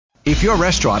If your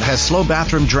restaurant has slow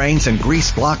bathroom drains and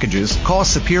grease blockages, call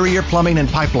Superior Plumbing and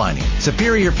Pipelining.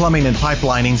 Superior Plumbing and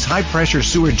Pipelining's high-pressure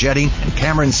sewer jetting and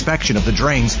camera inspection of the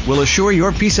drains will assure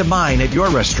your peace of mind at your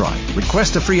restaurant.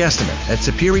 Request a free estimate at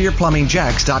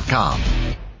SuperiorPlumbingJacks.com.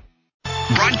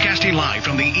 Broadcasting live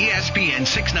from the ESPN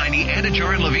 690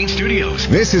 Anajar and Levine studios.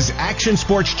 This is Action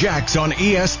Sports Jacks on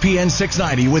ESPN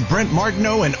 690 with Brent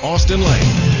Martineau and Austin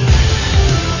Lane.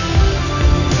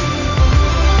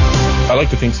 I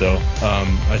like to think so.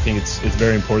 I think it's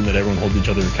very important that everyone holds each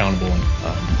other accountable, and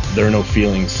there are no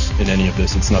feelings in any of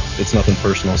this. It's nothing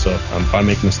personal. So if I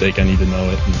make a mistake, I need to know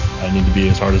it, and I need to be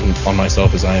as hard on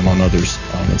myself as I am on others.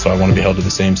 And so I want to be held to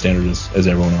the same standard as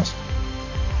everyone else.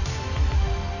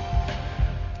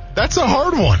 That's a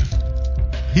hard one.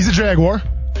 He's a Jaguar.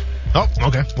 Oh,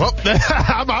 okay. Well,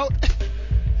 I'm out.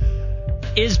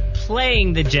 Is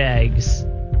playing the Jags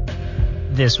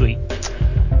this week?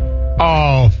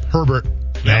 Oh, Herbert.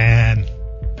 Man.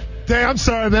 Dang, I'm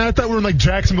sorry, man. I thought we were in like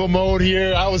Jacksonville mode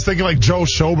here. I was thinking like Joe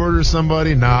Schobert or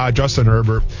somebody. Nah, Justin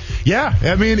Herbert. Yeah,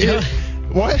 I mean,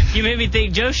 what? You made me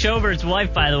think Joe Schobert's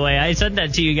wife, by the way. I said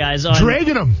that to you guys on.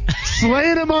 Dragging him.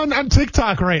 Slaying him on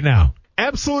TikTok right now.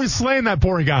 Absolutely slaying that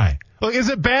poor guy. Like, is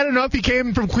it bad enough he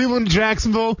came from Cleveland to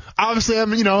Jacksonville? Obviously,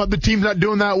 the team's not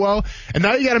doing that well. And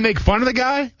now you got to make fun of the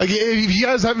guy? Like, if you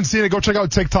guys haven't seen it, go check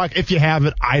out TikTok. If you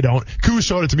haven't, I don't. Kuz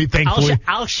showed it to me, thankfully.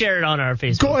 I'll share it on our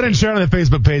Facebook Go ahead and share it on the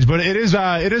Facebook page. But it is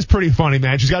pretty funny,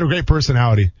 man. She's got a great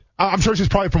personality. I'm sure she's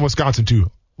probably from Wisconsin,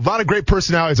 too. A lot of great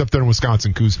personalities up there in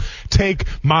Wisconsin, Kuz. Take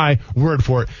my word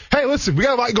for it. Hey, listen, we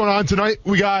got a lot going on tonight.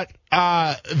 We got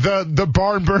the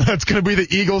barn burner that's going to be the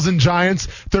Eagles and Giants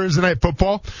Thursday night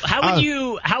football. How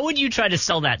would you try to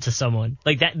sell that to someone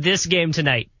like that? This game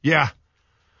tonight? Yeah.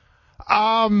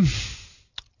 Well,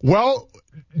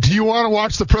 do you want to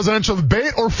watch the presidential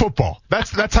debate or football?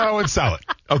 That's how I would sell it.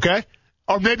 Okay.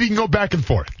 Or maybe you can go back and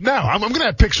forth. No, I'm going to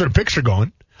have picture to picture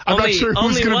going. I'm not sure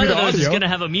who's going to be the audio. Only one of those is going to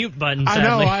have a mute button,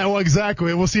 sadly. I know. Well,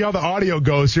 exactly. We'll see how the audio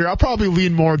goes here. I'll probably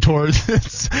lean more towards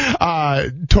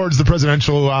the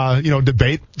presidential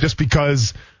debate, just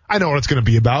because I know what it's going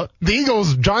to be about. The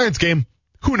Eagles-Giants game,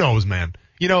 who knows, man?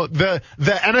 The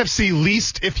NFC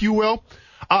least, if you will.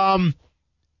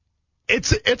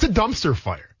 It's a dumpster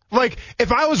fire. Like,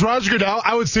 if I was Roger Goodell,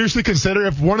 I would seriously consider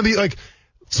if one of the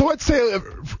so let's say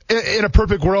in a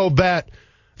perfect world that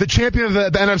the champion of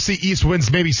the NFC East wins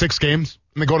maybe 6 games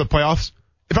and they go to the playoffs.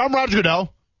 If I'm Roger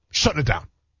Goodell, shutting it down.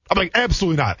 I'm like,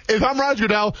 absolutely not. If I'm Roger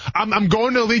Goodell, I'm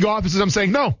going to the league offices. I'm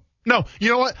saying, no. You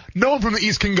know what? No one from the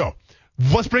East can go.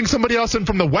 Let's bring somebody else in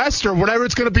from the West or whatever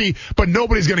it's going to be, but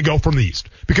nobody's going to go from the East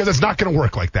because it's not going to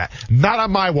work like that. Not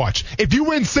on my watch. If you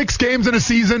win 6 games in a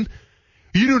season,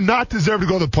 you do not deserve to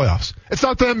go to the playoffs. It's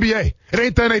not the NBA. It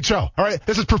ain't the NHL. All right?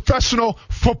 This is professional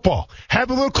football.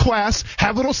 Have a little class,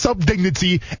 have a little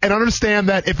self-dignity, and understand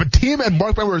that if a team, and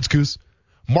mark my words, Coos,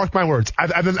 mark my words.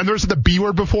 I've never said the B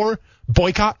word before,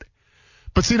 boycott.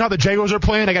 But seeing how the Jaguars are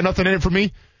playing, I got nothing in it for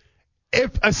me.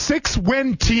 If a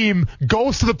 6-win team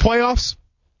goes to the playoffs,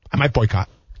 I might boycott.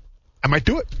 I might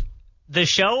do it. The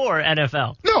show or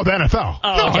NFL? No, the NFL.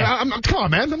 Oh, okay. Come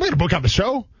on, man. I'm not going to boycott the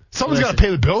show. Someone's got to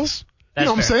pay the bills. That's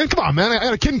what I'm saying? Come on, man. I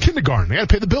got a kid in kindergarten. I got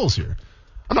to pay the bills here.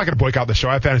 I'm not going to boycott the show.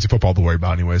 I have fantasy football to worry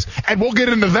about anyways. And we'll get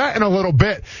into that in a little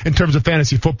bit in terms of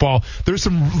fantasy football. There's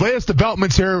some latest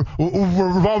developments here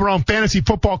revolving around fantasy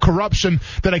football corruption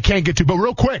that I can't get to. But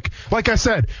real quick, like I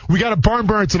said, we got a barn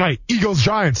burner tonight. Eagles,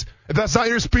 Giants. If that's not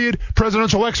your speed,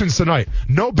 presidential elections tonight.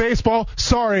 No baseball.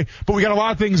 Sorry, but we got a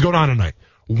lot of things going on tonight.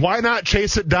 Why not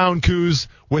chase it down, Coos,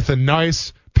 with a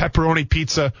nice pepperoni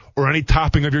pizza or any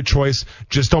topping of your choice?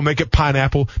 Just don't make it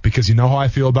pineapple because you know how I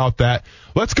feel about that.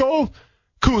 Let's go.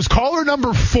 Coos, caller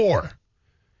number 4.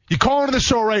 You call into the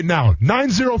show right now,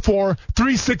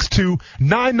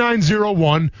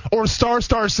 904-362-9901 or star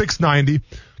 690.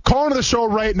 Call into the show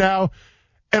right now,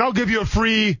 and I'll give you a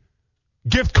free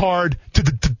gift card to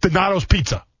Donato's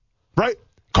Pizza. Right?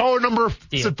 Caller number,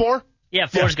 is it 4? Yeah,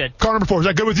 4 is good. Caller number 4. Is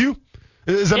that good with you?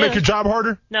 Does that make your job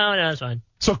harder? No, that's fine.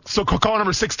 So call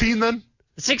number 16 then?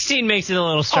 16 makes it a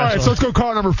little stressful. All right, so let's go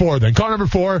call number 4 then. Call number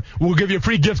 4. We'll give you a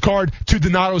free gift card to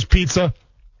Donato's Pizza.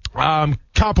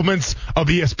 Compliments of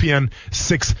ESPN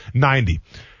 690.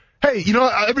 Hey,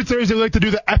 every Thursday we like to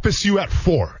do the FSU at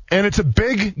 4. And it's a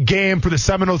big game for the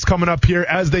Seminoles coming up here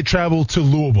as they travel to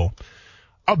Louisville.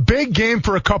 A big game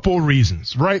for a couple of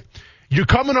reasons, right? You're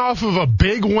coming off of a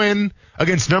big win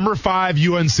against number 5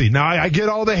 UNC. Now, I get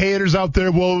all the haters out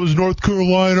there. Well, it was North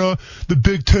Carolina. The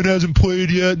Big Ten hasn't played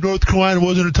yet. North Carolina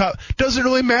wasn't a top. Doesn't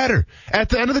really matter. At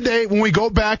the end of the day, when we go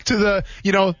back to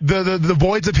the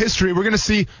voids of history, we're going to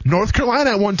see North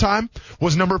Carolina at one time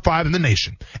was number 5 in the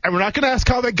nation. And we're not going to ask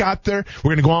how they got there.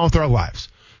 We're going to go on with our lives.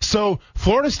 So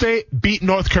Florida State beat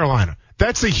North Carolina.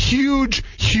 That's a huge,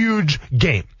 huge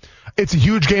game. It's a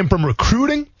huge game from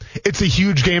recruiting. It's a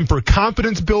huge game for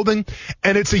confidence building.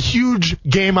 And it's a huge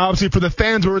game, obviously, for the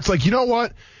fans where it's like, you know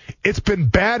what? It's been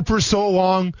bad for so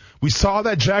long. We saw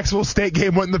that Jacksonville State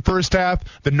game went in the first half,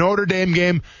 the Notre Dame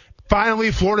game.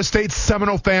 Finally, Florida State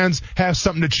Seminole fans have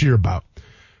something to cheer about.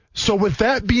 So with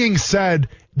that being said,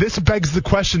 this begs the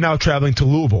question now traveling to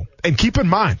Louisville. And keep in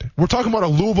mind, we're talking about a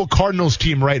Louisville Cardinals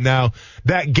team right now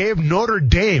that gave Notre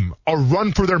Dame a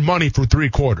run for their money for 3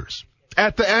 quarters.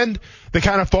 At the end, they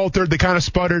kind of faltered, they kind of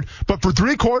sputtered. But for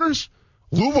 3 quarters,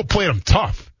 Louisville played them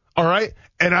tough, all right?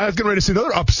 And I was getting ready to see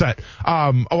another upset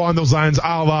along those lines,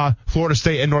 a la Florida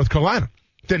State and North Carolina.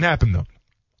 Didn't happen, though.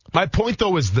 My point,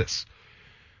 though, is this.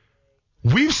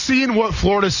 We've seen what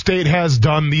Florida State has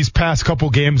done these past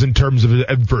couple games in terms of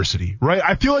adversity, right?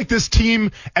 I feel like this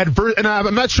team, and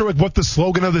I'm not sure what the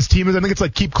slogan of this team is. I think it's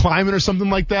like keep climbing or something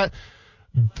like that.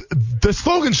 The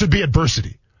slogan should be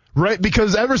adversity. Right?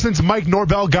 Because ever since Mike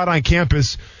Norvell got on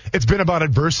campus, it's been about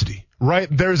adversity, right?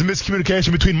 There's a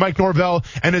miscommunication between Mike Norvell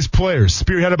and his players,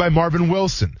 spearheaded by Marvin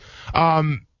Wilson.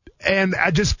 And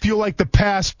I just feel like the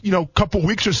past, couple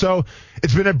weeks or so,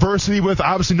 it's been adversity with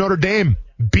obviously Notre Dame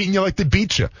beating you like they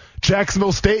beat you.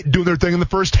 Jacksonville State doing their thing in the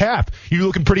first half. You're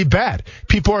looking pretty bad.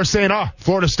 People are saying,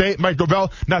 Florida State, Mike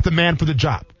Norvell, not the man for the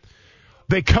job.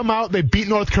 They come out, they beat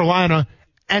North Carolina,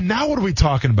 and now what are we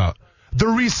talking about? The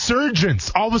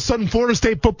resurgence. All of a sudden, Florida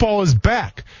State football is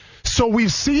back. So we've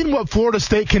seen what Florida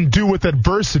State can do with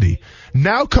adversity.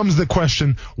 Now comes the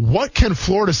question, what can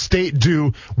Florida State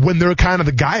do when they're kind of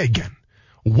the guy again?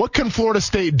 What can Florida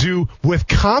State do with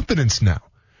confidence now?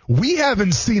 We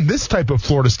haven't seen this type of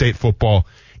Florida State football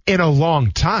in a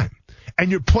long time. And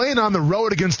you're playing on the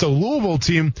road against a Louisville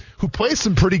team who plays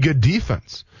some pretty good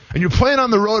defense. And you're playing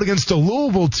on the road against a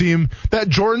Louisville team that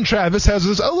Jordan Travis has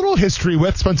a little history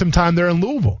with, spent some time there in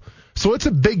Louisville. So it's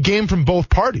a big game from both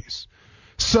parties.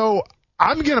 So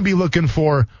I'm going to be looking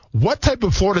for what type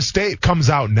of Florida State comes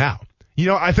out now.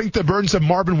 I think the burdens of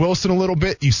Marvin Wilson a little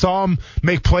bit. You saw him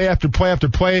make play after play after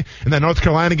play in that North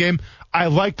Carolina game. I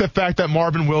like the fact that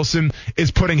Marvin Wilson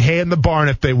is putting hay in the barn,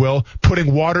 if they will,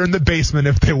 putting water in the basement,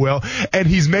 if they will, and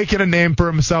he's making a name for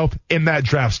himself in that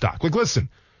draft stock. Like, listen.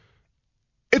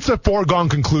 It's a foregone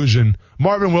conclusion.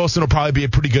 Marvin Wilson will probably be a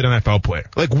pretty good NFL player.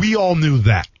 Like, we all knew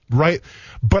that, right?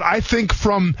 But I think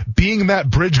from being that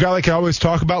bridge guy, like I always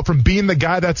talk about, from being the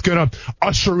guy that's going to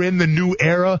usher in the new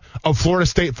era of Florida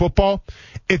State football,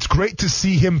 it's great to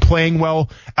see him playing well,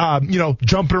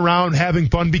 jumping around, having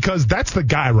fun, because that's the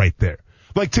guy right there.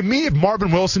 Like, to me, if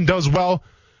Marvin Wilson does well,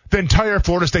 the entire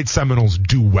Florida State Seminoles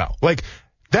do well. Like,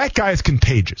 that guy is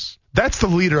contagious. That's the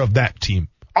leader of that team.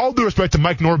 All due respect to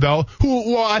Mike Norvell,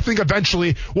 who, I think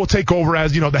eventually will take over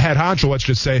as, the head honcho, let's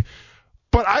just say.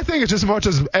 But I think it's just as much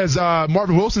as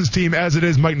Marvin Wilson's team as it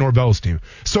is Mike Norvell's team.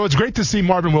 So it's great to see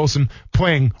Marvin Wilson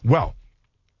playing well.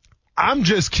 I'm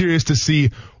just curious to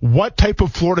see what type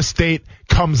of Florida State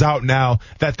comes out now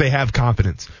that they have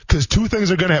confidence. Because one of 2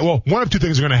 things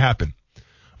are going to happen.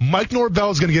 Mike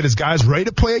Norvell is going to get his guys ready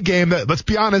to play a game that, let's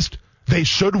be honest, they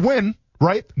should win,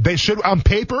 right? They should, on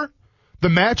paper. The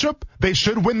matchup, they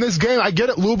should win this game. I get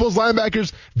it. Louisville's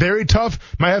linebackers, very tough.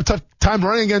 Might have a tough time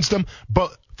running against them,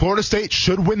 but Florida State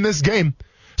should win this game.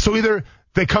 So either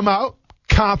they come out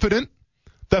confident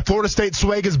that Florida State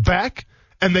swag is back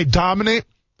and they dominate,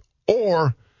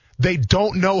 or they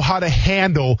don't know how to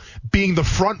handle being the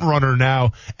front runner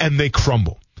now and they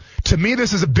crumble. To me,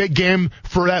 this is a big game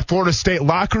for that Florida State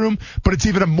locker room, but it's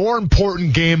even a more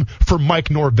important game for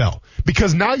Mike Norvell,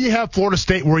 because now you have Florida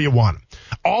State where you want them.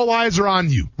 All eyes are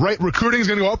on you, right? Recruiting is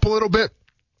going to go up a little bit.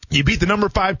 You beat the number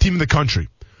 5 team in the country.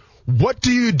 What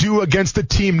do you do against a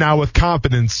team now with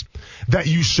confidence that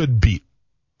you should beat?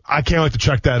 I can't wait to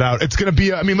check that out. It's going to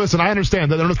be, listen, I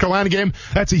understand that the North Carolina game,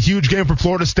 that's a huge game for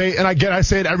Florida State. And I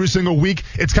say it every single week.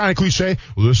 It's kind of cliche.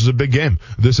 Well, this is a big game.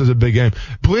 This is a big game.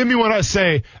 Believe me when I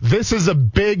say this is a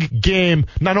big game,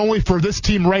 not only for this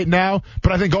team right now,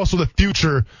 but I think also the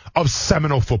future of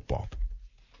Seminole football.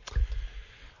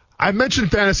 I mentioned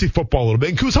fantasy football a little bit.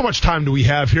 And Coos, how much time do we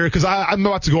have here? Because I'm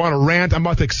about to go on a rant. I'm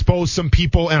about to expose some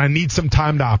people, and I need some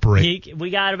time to operate.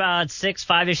 We got about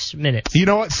 5-ish minutes. You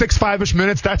know what? 5-ish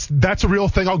minutes. That's a real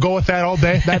thing. I'll go with that all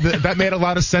day. That made a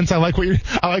lot of sense. I like where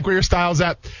your style's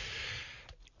at.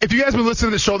 if you guys have been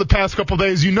listening to the show the past couple of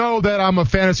days, you know that I'm a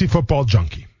fantasy football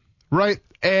junkie, right?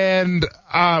 And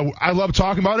I love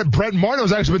talking about it. Brett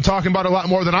Martineau's actually been talking about it a lot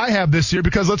more than I have this year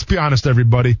because let's be honest,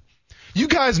 everybody. You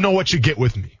guys know what you get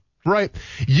with me, right?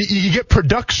 You get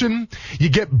production, you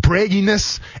get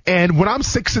bragginess, and when I'm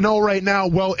 6-0 right now,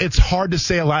 well, it's hard to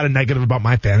say a lot of negative about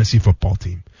my fantasy football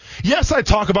team. Yes, I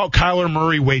talk about Kyler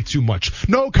Murray way too much.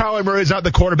 No, Kyler Murray is not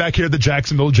the quarterback here at the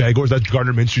Jacksonville Jaguars. That's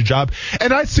Gardner Minshew's job.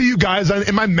 And I see you guys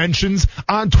in my mentions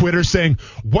on Twitter saying,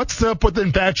 what's up with the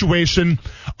infatuation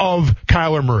of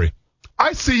Kyler Murray?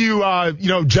 I see you,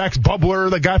 Jax Bubbler,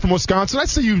 the guy from Wisconsin. I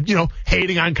see you,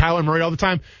 hating on Kyler Murray all the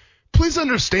time. Please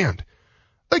understand.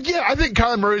 I think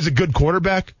Kyler Murray is a good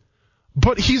quarterback,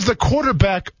 but he's the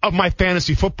quarterback of my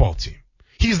fantasy football team.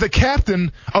 He's the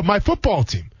captain of my football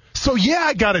team. So, yeah,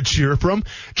 I got to cheer for him,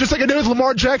 just like I did with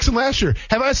Lamar Jackson last year.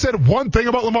 Have I said one thing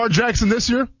about Lamar Jackson this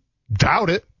year? Doubt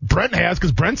it. Brent has,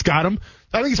 because Brent's got him.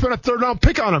 I think he spent a third-round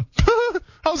pick on him.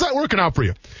 How's that working out for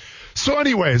you? So,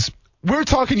 anyways, we were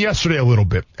talking yesterday a little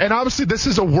bit, and obviously this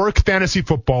is a work fantasy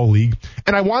football league,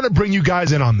 and I want to bring you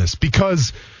guys in on this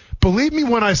because believe me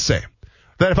when I say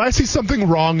that if I see something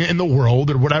wrong in the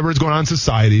world or whatever is going on in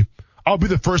society, I'll be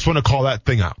the first one to call that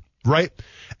thing out, right?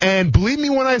 And believe me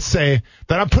when I say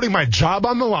that I'm putting my job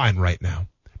on the line right now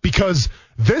because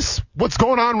what's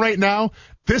going on right now,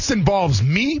 this involves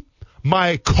me,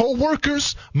 my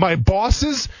coworkers, my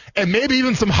bosses, and maybe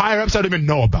even some higher ups I don't even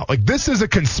know about. This is a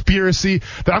conspiracy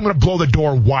that I'm going to blow the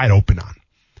door wide open on.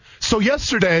 So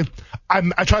yesterday, I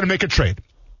tried to make a trade.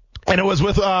 And it was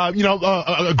with,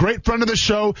 a great friend of the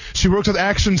show. She works with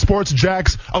Action Sports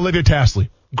Jax, Olivia Tasley.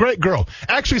 Great girl.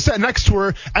 Actually sat next to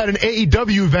her at an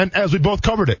AEW event as we both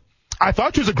covered it. I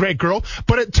thought she was a great girl,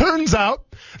 but it turns out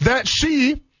that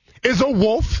she is a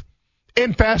wolf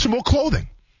in fashionable clothing.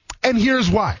 And here's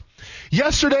why.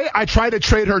 Yesterday, I tried to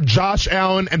trade her Josh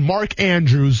Allen and Mark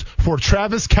Andrews for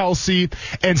Travis Kelce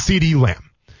and CeeDee Lamb.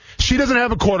 She doesn't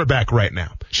have a quarterback right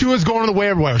now. She was going on the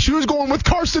waiver wire. She was going with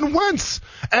Carson Wentz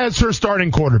as her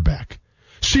starting quarterback.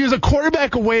 She is a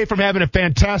quarterback away from having a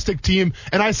fantastic team.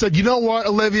 And I said, you know what,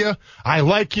 Olivia? I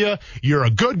like you. You're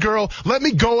a good girl. Let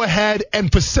me go ahead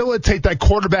and facilitate that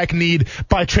quarterback need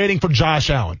by trading for Josh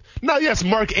Allen. Now, yes,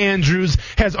 Mark Andrews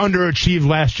has underachieved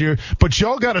last year, but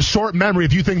y'all got a short memory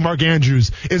if you think Mark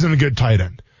Andrews isn't a good tight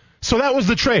end. So that was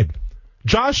the trade.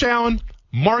 Josh Allen,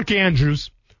 Mark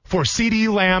Andrews for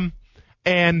CeeDee Lamb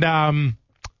and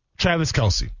Travis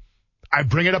Kelce. I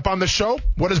bring it up on the show.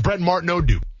 What does Brett Martineau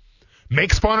do?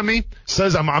 Makes fun of me,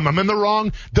 says I'm in the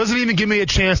wrong, doesn't even give me a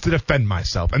chance to defend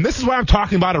myself. And this is why I'm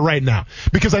talking about it right now.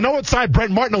 Because I know what side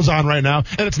Brett Martineau's on right now,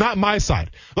 and it's not my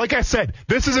side. Like I said,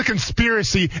 this is a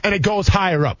conspiracy, and it goes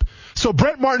higher up. So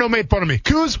Brett Martineau made fun of me.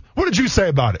 Kuz, what did you say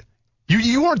about it?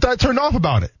 You weren't that turned off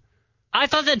about it. I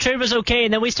thought that trade was okay,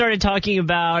 and then we started talking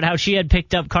about how she had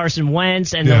picked up Carson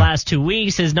Wentz, and the last 2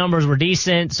 weeks his numbers were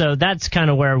decent, so that's kind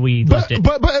of where we left it.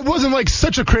 But it wasn't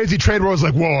such a crazy trade where I was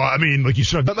like, whoa, I mean, you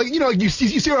should have, you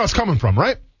see where I was coming from,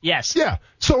 right? Yes. Yeah.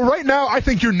 So right now, I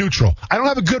think you're neutral. I don't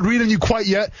have a good read on you quite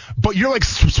yet, but you're like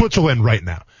Switzerland right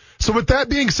now. So with that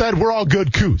being said, we're all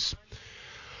good coos.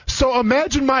 So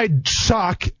imagine my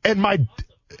shock and my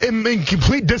in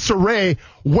complete disarray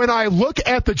when I look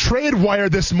at the trade wire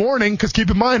this morning, because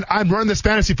keep in mind, I'm running this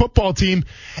fantasy football team,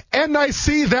 and I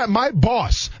see that my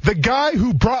boss, the guy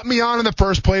who brought me on in the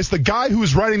first place, the guy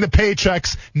who's writing the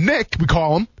paychecks, Nick, we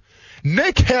call him,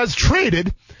 Nick has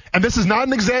traded, and this is not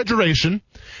an exaggeration,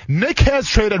 Nick has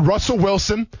traded Russell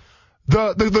Wilson,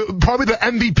 the probably the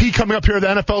MVP coming up here of the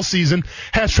NFL season,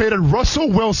 has traded Russell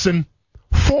Wilson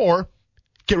for,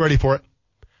 get ready for it,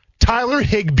 Tyler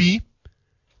Higbee,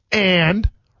 and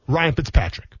Ryan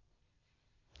Fitzpatrick.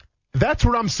 That's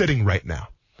where I'm sitting right now.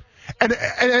 And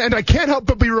I can't help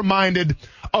but be reminded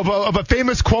of a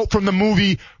famous quote from the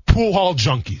movie Pool Hall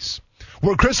Junkies,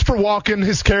 where Christopher Walken,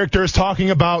 his character, is talking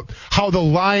about how the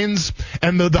lions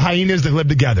and the hyenas, they live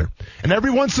together. And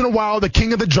every once in a while, the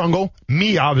king of the jungle,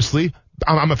 me obviously,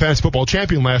 I'm a fantasy football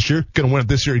champion last year, going to win it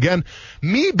this year again.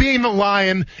 Me being the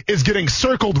lion is getting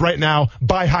circled right now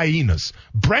by hyenas.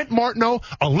 Brent Martineau,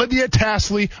 Olivia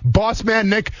Tasley, Boss Man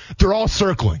Nick, they're all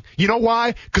circling. You know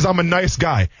why? Because I'm a nice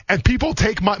guy. And people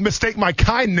mistake my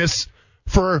kindness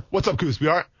for, what's up, Coos? We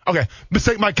are? Okay.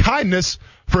 Mistake my kindness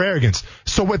for arrogance.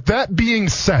 So with that being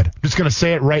said, I'm just going to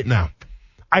say it right now.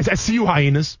 I see you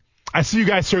hyenas. I see you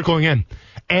guys circling in.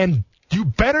 And you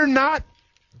better not,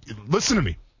 listen to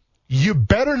me. You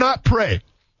better not pray.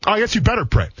 I guess you better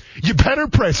pray. You better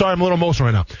pray. Sorry, I'm a little emotional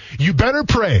right now. You better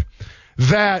pray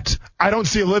that I don't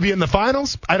see Olivia in the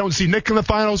finals, I don't see Nick in the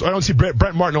finals, or I don't see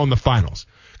Brent Martineau in the finals.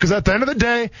 Because at the end of the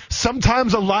day,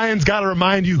 sometimes a Lion's got to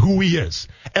remind you who he is.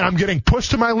 And I'm getting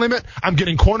pushed to my limit. I'm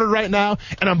getting cornered right now.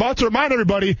 And I'm about to remind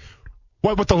everybody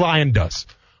what the Lion does.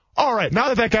 All right,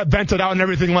 now that got vented out and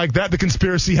everything like that, the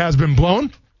conspiracy has been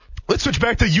blown. Let's switch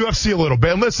back to UFC a little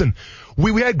bit. And listen,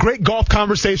 we had great golf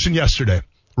conversation yesterday,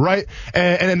 right?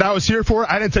 And I was here for it.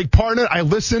 I didn't take part in it. I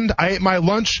listened. I ate my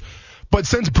lunch. But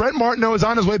since Brent Martineau is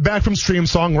on his way back from Stream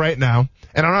Song right now,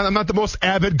 and I'm not the most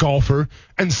avid golfer,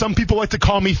 and some people like to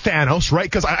call me Thanos, right?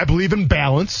 Because I believe in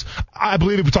balance. I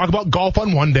believe if we talk about golf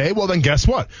on one day, well, then guess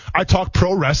what? I talk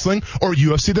pro wrestling or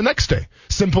UFC the next day.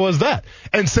 Simple as that.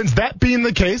 And since that being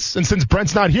the case, and since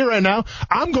Brent's not here right now,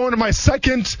 I'm going to my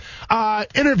second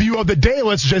interview of the day,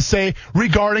 let's just say,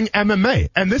 regarding MMA.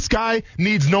 And this guy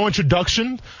needs no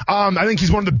introduction. I think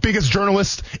he's one of the biggest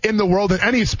journalists in the world in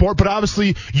any sport, but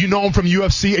obviously you know him from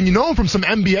UFC, and you know him from some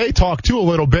NBA talk, too, a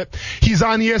little bit. He's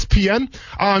on ESPN.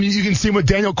 You can see him with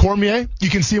Daniel Cormier. You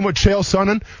can see him with Chael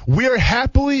Sonnen. We are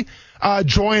happily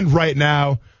joined right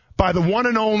now by the one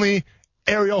and only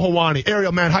Ariel Helwani.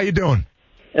 Ariel, man, how you doing?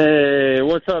 Hey,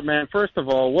 what's up, man? First of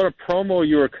all, what a promo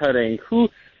you were cutting.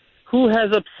 Who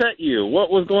has upset you? What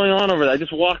was going on over there? I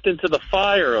just walked into the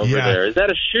fire over there. Is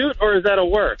that a shoot or is that a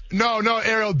work? No,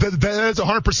 Ariel, that is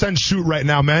 100% shoot right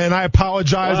now, man. And I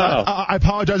apologize. Wow. I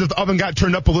apologize if the oven got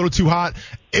turned up a little too hot.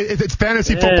 It's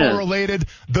fantasy football related.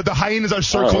 The hyenas are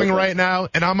circling right now,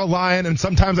 and I'm a lion, and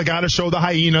sometimes I got to show the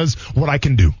hyenas what I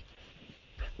can do.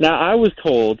 Now, I was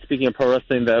told, speaking of pro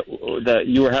wrestling, that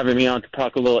you were having me on to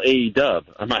talk a little AEW.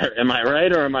 Am I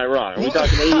right or am I wrong? Are we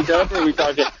talking AEW or are we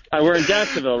talking? We're in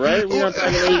Jacksonville, right? We're not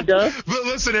talking AEW. But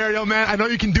listen, Ariel, man, I know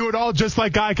you can do it all just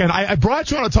like I can. I brought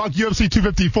you on to talk UFC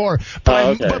 254,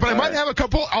 but I might have a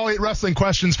couple All Elite Wrestling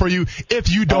questions for you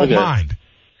if you don't mind.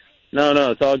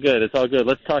 No, it's all good. It's all good.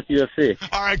 Let's talk UFC.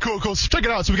 All right, cool. So check it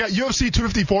out. So we got UFC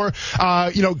 254,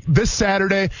 this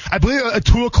Saturday. I believe a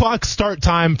 2 o'clock start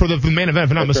time for the main event,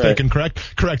 if I'm not mistaken, right.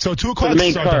 Correct. So 2 o'clock the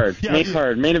main start card. time. Yeah, main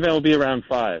card. Main event will be around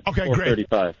 5. Okay,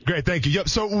 4:35. Great, thank you. Yep.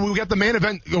 So we got the main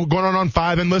event going on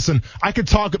 5. And listen, I could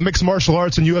talk mixed martial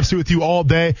arts and UFC with you all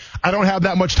day. I don't have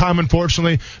that much time,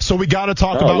 unfortunately. So we got to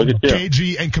talk about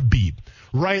Gaethje and Khabib,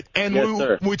 right? And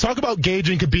when we talk about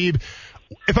Gaethje and Khabib,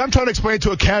 if I'm trying to explain it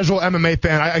to a casual MMA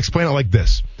fan, I explain it like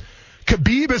this.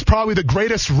 Khabib is probably the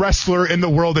greatest wrestler in the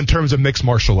world in terms of mixed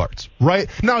martial arts, right?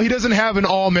 Now, he doesn't have an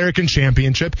All-American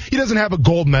championship. He doesn't have a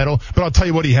gold medal, but I'll tell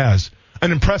you what he has.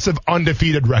 An impressive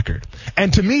undefeated record.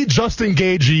 And to me, Justin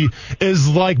Gaethje is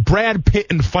like Brad Pitt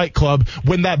in Fight Club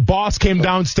when that boss came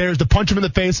downstairs to punch him in the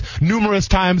face numerous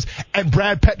times, and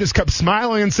Brad Pitt just kept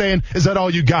smiling and saying, "Is that all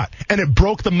you got?" And it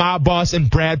broke the mob boss, and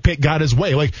Brad Pitt got his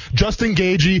way. Like, Justin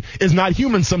Gaethje is not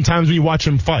human sometimes when you watch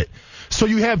him fight. So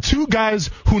you have two guys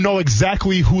who know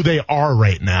exactly who they are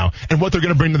right now and what they're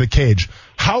going to bring to the cage.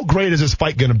 How great is this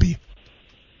fight going to be?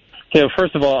 Okay, well,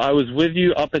 first of all, I was with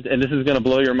you and this is going to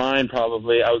blow your mind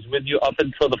probably, I was with you up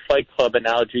until the Fight Club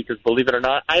analogy, because believe it or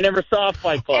not, I never saw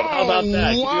Fight Club. How about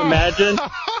that? Wow. Could you imagine?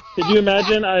 Could you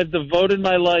imagine? I've devoted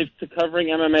my life to covering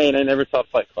MMA and I never saw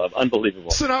Fight Club.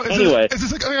 Unbelievable. So now, anyway. Is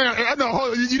this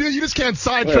no, you just can't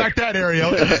sidetrack that,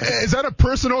 Ariel. Is that a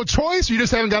personal choice or you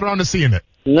just haven't got around to seeing it?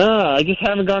 No, I just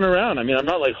haven't gone around. I mean, I'm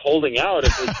not like holding out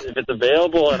if it's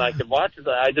available and I can watch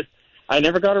it. I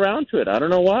never got around to it. I don't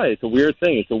know why. It's a weird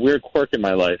thing. It's a weird quirk in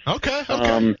my life. Okay.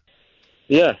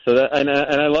 Yeah. So that, and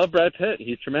I love Brad Pitt.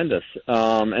 He's tremendous.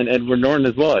 And Edward Norton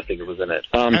as well. I think it was in it.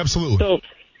 Absolutely. So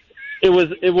it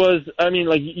was. I mean,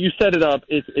 like you set it up.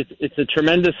 It's a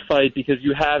tremendous fight because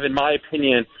you have, in my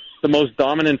opinion, the most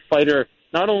dominant fighter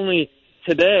not only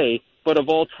today but of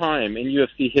all time in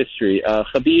UFC history.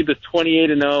 Khabib is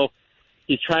 28-0.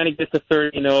 He's trying to get to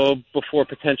 30-0 before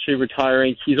potentially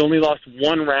retiring. He's only lost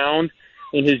one round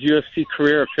in his UFC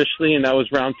career officially, and that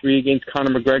was round 3 against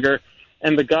Conor McGregor.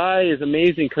 And the guy is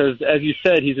amazing because, as you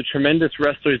said, he's a tremendous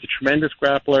wrestler. He's a tremendous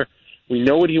grappler. We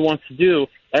know what he wants to do.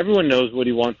 Everyone knows what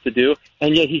he wants to do,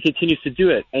 and yet he continues to do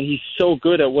it. And he's so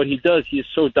good at what he does. He is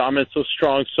so dominant, so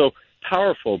strong, so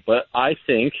powerful. But I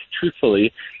think,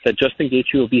 truthfully, that Justin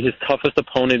Gaethje will be his toughest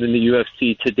opponent in the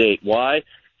UFC to date. Why?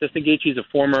 Justin Gaethje is a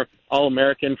former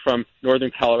All-American from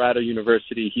Northern Colorado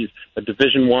University. He's a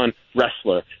Division I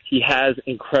wrestler. He has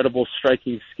incredible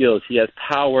striking skills. He has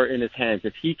power in his hands.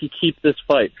 If he could keep this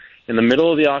fight in the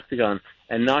middle of the octagon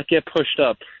and not get pushed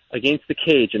up against the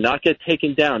cage and not get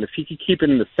taken down, if he could keep it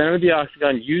in the center of the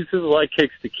octagon, use his leg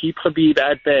kicks to keep Khabib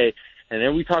at bay, and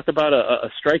then we talk about a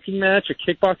striking match, a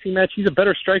kickboxing match, he's a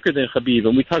better striker than Khabib.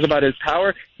 And we talk about his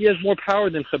power, he has more power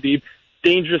than Khabib.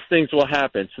 dangerous things will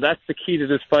happen. So that's the key to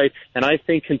this fight. And I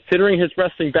think considering his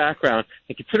wrestling background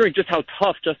and considering just how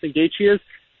tough Justin Gaethje is,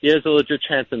 he has a legit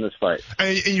chance in this fight.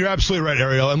 And you're absolutely right,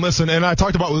 Ariel. And listen, and I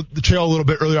talked about the Chael a little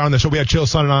bit earlier on the show. We had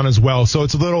Chael Sonnen on as well, so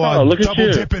it's a little double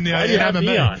dipping in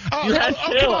MMA. You had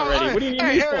Chael already. What do you need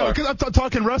me Ariel, for? because I'm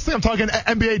talking wrestling, I'm talking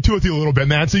NBA too with you a little bit,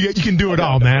 man. So you can do it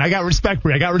all, man. I got respect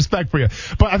for you.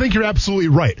 But I think you're absolutely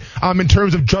right in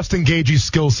terms of Justin Gaethje's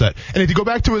skill set. And if you go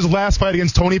back to his last fight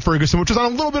against Tony Ferguson, which was on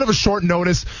a little bit of a short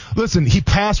notice, listen, he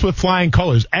passed with flying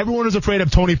colors. Everyone is afraid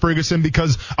of Tony Ferguson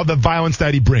because of the violence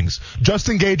that he brings.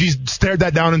 Justin Gaethje stared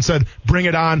that down and said, bring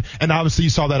it on, and obviously you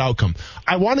saw that outcome.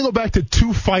 I want to go back to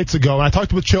 2 fights ago, and I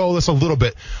talked with Chael this a little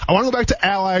bit. I want to go back to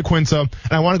Al Iaquinta,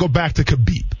 and I want to go back to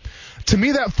Khabib. To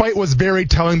me, that fight was very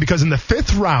telling because in the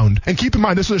 5th round, and keep in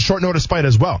mind, this was a short notice fight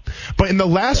as well, but in the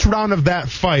last round of that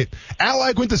fight, Al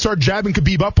Iaquinta started jabbing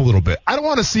Khabib up a little bit. I don't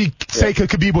want to say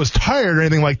Khabib was tired or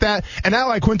anything like that, and Al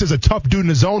Iaquinta is a tough dude in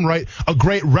his own right, a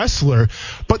great wrestler,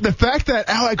 but the fact that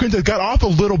Al Iaquinta got off a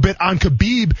little bit on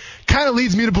Khabib kind of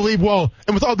leads me to believe, well,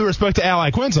 and with all due respect to Al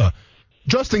Iaquinta,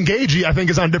 Justin Gaethje, I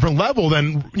think, is on a different level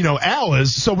than, Al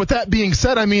is. So with that being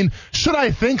said, I mean, should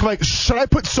I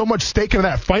put so much stake into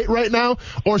that fight right now?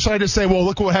 Or should I just say, well,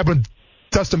 look what happened to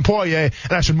Dustin Poirier,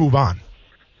 and I should move on?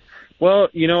 Well,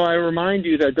 I remind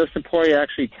you that Dustin Poirier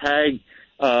actually tagged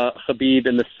Khabib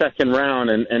in the 2nd round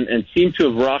and seemed to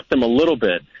have rocked him a little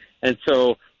bit. And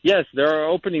so, yes, there are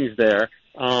openings there.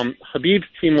 Khabib's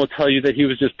team will tell you that he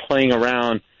was just playing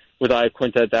around with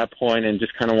Iaquinta at that point and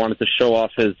just kind of wanted to show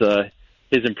off his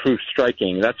improved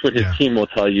striking. That's what his team will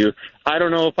tell you. I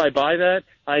don't know if I buy that.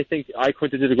 I think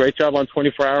Iaquinta did a great job on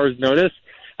 24 hours notice.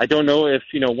 I don't know if,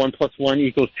 1 +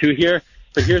 1 = 2 here,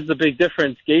 but here's the big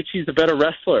difference. Gaethje's a better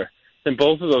wrestler than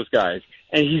both of those guys,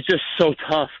 and he's just so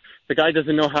tough. The guy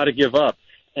doesn't know how to give up.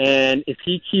 And if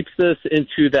he keeps this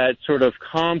into that sort of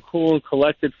calm, cool,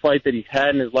 collected fight that he's had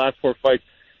in his last 4 fights,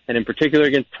 and in particular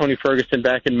against Tony Ferguson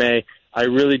back in May, I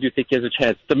really do think he has a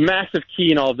chance. The massive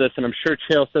key in all this, and I'm sure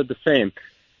Chael said the same,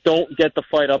 don't get the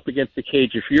fight up against the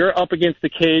cage. If you're up against the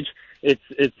cage, it's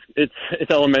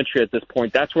elementary at this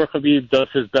point. That's where Khabib does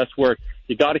his best work.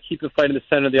 You got to keep the fight in the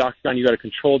center of the octagon. You got to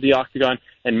control the octagon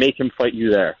and make him fight you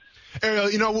there.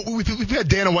 Ariel, we've had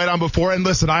Dana White on before, and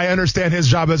listen, I understand his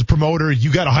job as a promoter.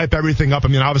 You got to hype everything up. I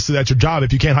mean, obviously that's your job.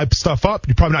 If you can't hype stuff up,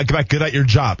 you're probably not that good at your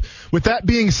job. With that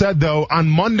being said, though, on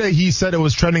Monday he said it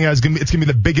was trending as it's gonna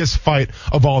be the biggest fight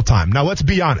of all time. Now, let's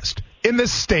be honest. In the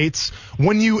States,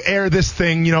 when you air this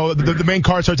thing, the main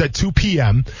card starts at 2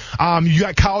 p.m. You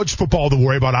got college football to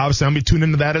worry about, obviously. I'm going to tune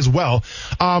into that as well.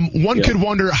 One could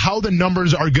wonder how the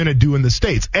numbers are going to do in the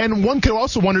States. And one could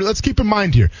also wonder, let's keep in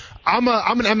mind here, I'm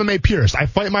an MMA purist. I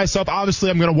fight myself.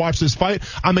 Obviously, I'm going to watch this fight.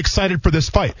 I'm excited for this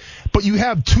fight. But you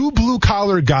have 2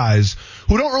 blue-collar guys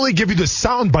who don't really give you the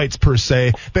sound bites per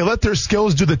se. They let their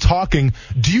skills do the talking.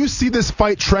 Do you see this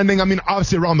fight trending? I mean,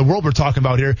 obviously around the world we're talking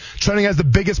about here, trending as the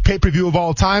biggest pay-per-view of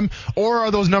all time, or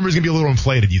are those numbers going to be a little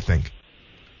inflated, you think?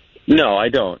 No, I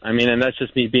don't. I mean, and that's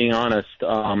just me being honest.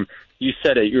 You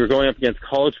said it. You're going up against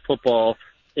college football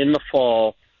in the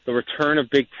fall, the return of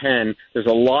Big Ten. There's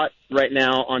a lot right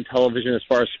now on television as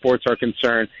far as sports are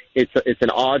concerned. It's an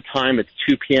odd time. It's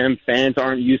 2 p.m. Fans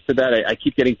aren't used to that. I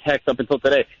keep getting texts up until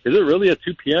today. Is it really at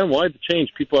 2 p.m.? Why the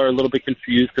change? People are a little bit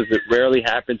confused because it rarely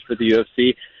happens for the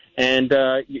UFC. And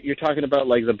you're talking about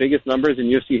like the biggest numbers in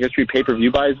UFC history,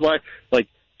 pay-per-view buys, like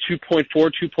 2.4,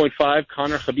 2.5,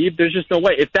 Conor Khabib. There's just no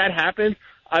way. If that happens,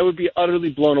 I would be utterly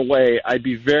blown away. I'd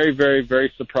be very, very,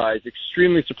 very surprised,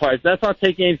 extremely surprised. That's not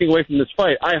taking anything away from this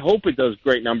fight. I hope it does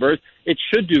great numbers. It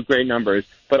should do great numbers.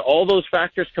 But all those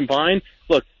factors combined,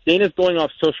 look, Dana's going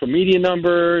off social media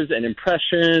numbers and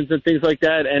impressions and things like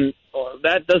that, and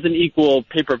that doesn't equal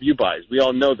pay-per-view buys. We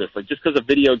all know this. Like, just because a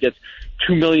video gets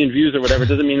 2 million views or whatever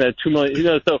doesn't mean that 2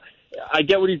 million, so I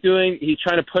get what he's doing. He's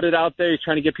trying to put it out there. He's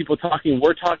trying to get people talking.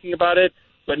 We're talking about it.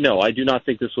 But no, I do not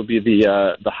think this will be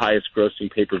the highest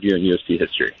grossing pay-per-view in UFC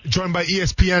history. Joined by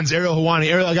ESPN's Ariel Helwani.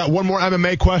 Ariel, I got one more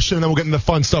MMA question, and then we'll get into the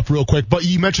fun stuff real quick. But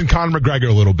you mentioned Conor McGregor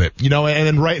a little bit,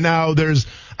 and right now there's,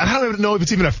 I don't even know if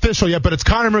it's even official yet, but it's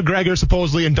Conor McGregor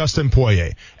supposedly and Dustin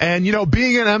Poirier. And,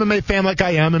 being an MMA fan like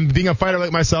I am and being a fighter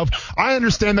like myself, I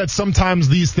understand that sometimes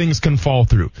these things can fall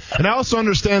through. And I also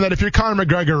understand that if you're Conor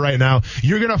McGregor right now,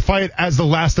 you're going to fight as the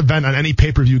last event on any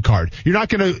pay-per-view card. You're not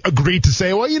going to agree to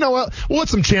say, well, you know what, we'll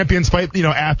let some champions fight,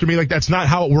 after me. Like, that's not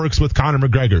how it works with Conor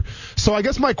McGregor. So I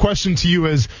guess my question to you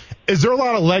is there a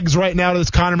lot of legs right now to this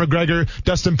Conor McGregor,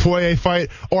 Dustin Poirier fight?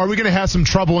 Or are we going to have some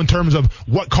trouble in terms of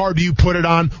what card do you put it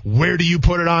on? Where do you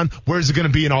put it on? Where's it going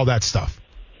to be and all that stuff?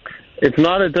 It's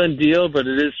not a done deal, but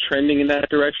it is trending in that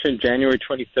direction. January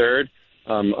 23rd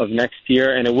of next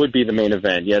year, and it would be the main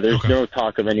event. Yeah, there's no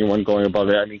talk of anyone going above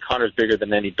it. I mean, Conor's bigger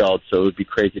than any belt, so it would be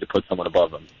crazy to put someone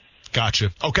above him.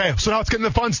 Gotcha. Okay, so now let's get into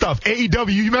the fun stuff.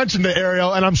 AEW, you mentioned it,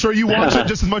 Ariel, and I'm sure you watch it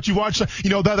just as much you watch,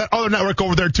 that other network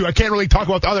over there, too. I can't really talk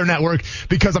about the other network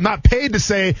because I'm not paid to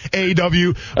say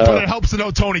AEW, but it helps to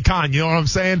know Tony Khan, you know what I'm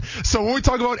saying? So when we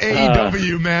talk about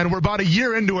AEW, man, we're about a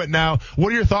year into it now.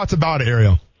 What are your thoughts about it,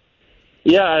 Ariel?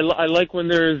 Yeah, I like when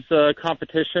there's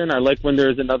competition. I like when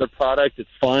there's another product. It's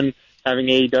fun having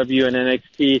AEW and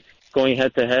NXT going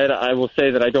head-to-head. I will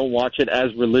say that I don't watch it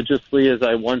as religiously as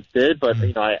I once did, but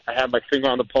I have my finger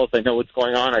on the pulse. I know what's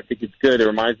going on. I think it's good. It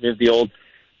reminds me of the old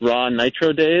Raw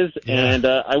Nitro days, and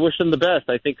I wish them the best.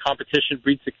 I think competition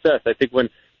breeds success. I think when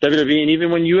WWE and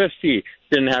even when UFC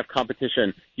didn't have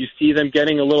competition, you see them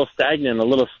getting a little stagnant, a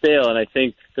little stale, and I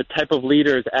think the type of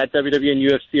leaders at WWE and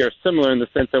UFC are similar in the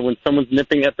sense that when someone's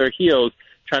nipping at their heels,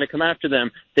 trying to come after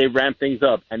them, they ramp things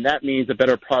up, and that means a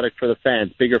better product for the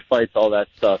fans, bigger fights, all that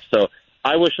stuff. So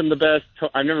I wish him the best.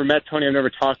 I've never met Tony. I've never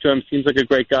talked to him. Seems like a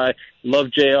great guy.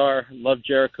 Love JR. Love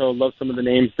Jericho. Love some of the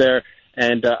names there.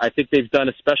 And I think they've done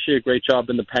especially a great job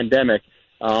in the pandemic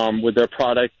with their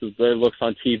products, with their looks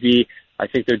on TV. I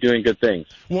think they're doing good things.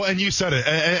 Well, and you said it.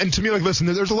 And to me, listen,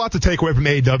 there's a lot to take away from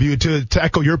AEW. To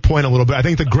echo your point a little bit, I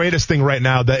think the greatest thing right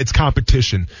now that it's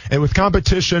competition. And with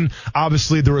competition,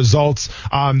 obviously the results,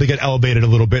 they get elevated a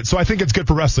little bit. So I think it's good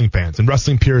for wrestling fans and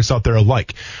wrestling purists out there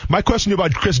alike. My question to you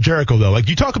about Chris Jericho, though,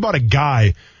 you talk about a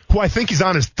guy who I think he's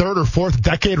on his third or fourth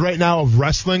decade right now of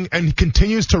wrestling and he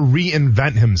continues to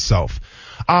reinvent himself.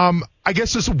 I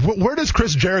guess just where does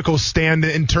Chris Jericho stand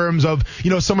in terms of,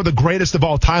 some of the greatest of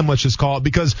all time, let's just call it,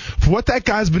 because for what that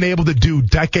guy's been able to do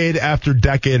decade after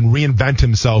decade and reinvent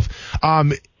himself,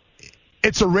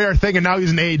 it's a rare thing. And now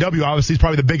he's in AEW. Obviously, he's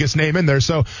probably the biggest name in there.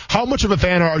 So how much of a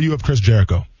fan are you of Chris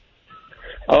Jericho?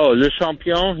 Oh, Le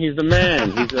Champion. He's the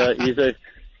man.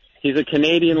 He's a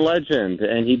Canadian legend,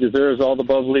 and he deserves all the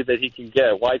bubbly that he can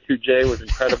get. Y2J was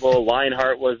incredible.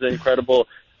 Lionheart was incredible.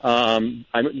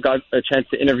 I got a chance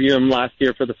to interview him last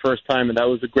year for the first time, and that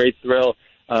was a great thrill.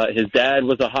 His dad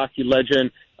was a hockey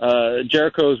legend.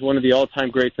 Jericho is one of the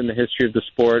all-time greats in the history of the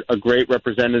sport, a great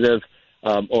representative,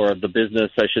 or of the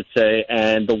business, I should say.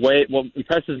 And what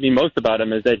impresses me most about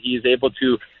him is that he is able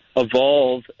to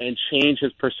evolve and change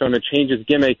his persona, change his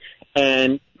gimmick,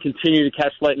 and continue to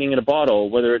catch lightning in a bottle,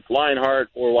 whether it's Lionheart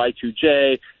or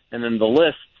Y2J, and then the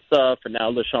list stuff, and now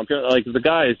Le Champion. The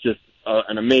guy is just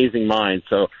an amazing mind.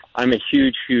 So I'm a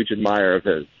huge, huge admirer of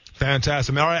his.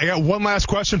 Fantastic. All right, I got one last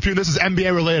question for you. This is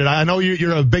NBA related. I know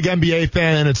you're a big NBA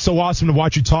fan, and it's so awesome to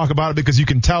watch you talk about it because you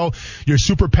can tell you're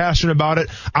super passionate about it.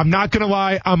 I'm not going to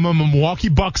lie. I'm a Milwaukee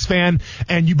Bucks fan,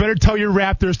 and you better tell your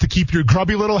Raptors to keep your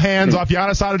grubby little hands off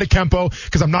Giannis Antetokounmpo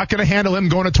because I'm not going to handle him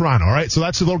going to Toronto, all right? So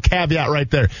that's a little caveat right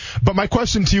there. But my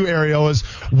question to you, Ariel, is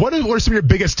what are some of your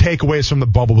biggest takeaways from the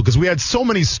bubble? Because we had so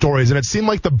many stories, and it seemed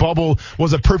like the bubble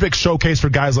was a perfect showcase for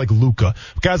guys like Luka,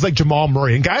 guys like Jamal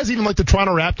Murray, and guys even like the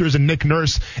Toronto Raptors and Nick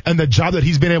Nurse and the job that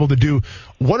he's been able to do.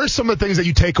 What are some of the things that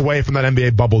you take away from that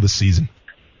NBA bubble this season?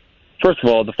 First of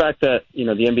all, the fact that, the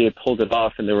NBA pulled it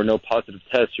off and there were no positive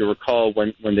tests. You recall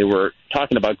when they were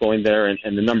talking about going there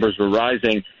and the numbers were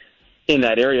rising in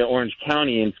that area, Orange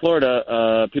County in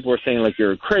Florida, people were saying,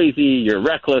 you're crazy, you're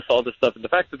reckless, all this stuff. And the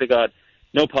fact that they got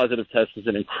no positive tests was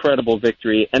an incredible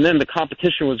victory. And then the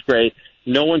competition was great.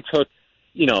 No one took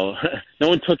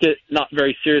it not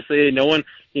very seriously. No one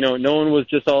was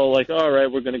just all all right,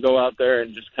 we're going to go out there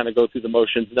and just kind of go through the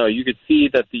motions. No, you could see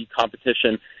that the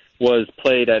competition was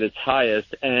played at its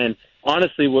highest. And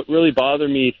honestly, what really bothered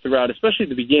me throughout, especially at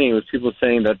the beginning, was people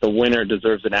saying that the winner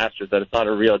deserves an asterisk, that it's not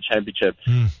a real championship.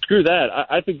 Screw that.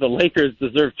 I think the Lakers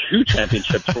deserve 2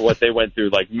 championships for what they went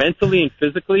through, mentally and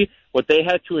physically, what they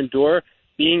had to endure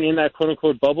being in that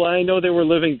quote-unquote bubble. I know they were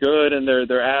living good and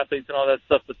they're athletes and all that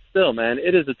stuff, but still, man,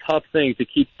 it is a tough thing to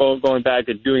keep going back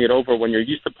and doing it over when you're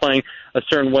used to playing a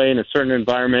certain way in a certain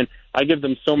environment. I give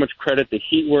them so much credit. The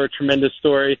Heat were a tremendous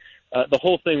story. The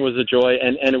whole thing was a joy,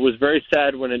 and it was very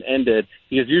sad when it ended,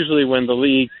 because usually when the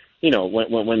league,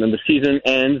 when the season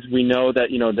ends, we know that,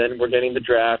 then we're getting the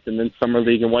draft and then summer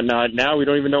league and whatnot. Now we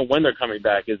don't even know when they're coming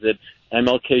back. Is it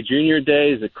MLK Jr.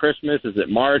 Day? Is it Christmas? Is it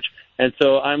March? And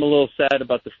so I'm a little sad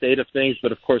about the state of things,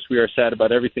 but of course we are sad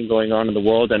about everything going on in the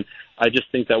world. And I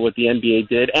just think that what the NBA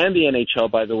did, and the NHL,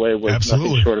 by the way, was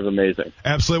nothing short of amazing.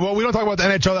 Absolutely. Well, we don't talk about the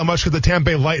NHL that much because the Tampa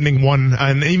Bay Lightning won,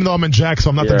 and even though I'm in Jack, so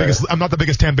I'm not the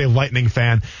biggest Tampa Bay Lightning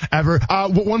fan ever.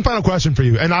 One final question for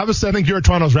you, and obviously I think you're a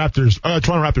Toronto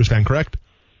Raptors fan, correct?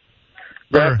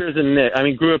 Raptors and Knicks. I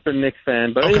mean, grew up a Knicks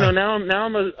fan, but now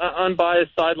I'm an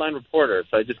unbiased sideline reporter,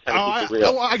 so I just kind of keep it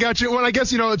real. I got you. Well, I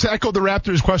guess to echo the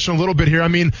Raptors question a little bit here. I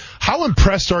mean, how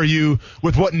impressed are you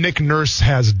with what Nick Nurse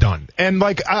has done? And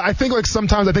I think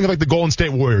sometimes I think of the Golden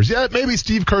State Warriors. Yeah, maybe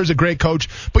Steve Kerr's a great coach,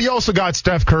 but you also got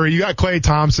Steph Curry, you got Klay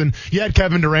Thompson, you had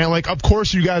Kevin Durant. Of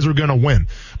course you guys were going to win.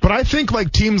 But I think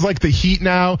teams like the Heat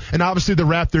now, and obviously the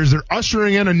Raptors, they're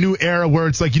ushering in a new era where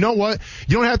it's you know what?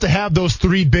 You don't have to have those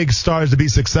three big stars to be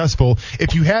successful.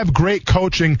 If you have great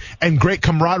coaching and great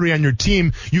camaraderie on your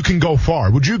team, you can go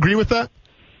far. Would you agree with that?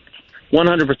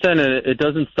 100%. And it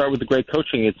doesn't start with the great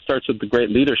coaching. It starts with the great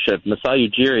leadership. Masai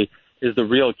Ujiri is the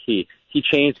real key. He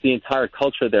changed the entire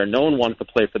culture there. No one wanted to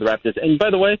play for the Raptors. And by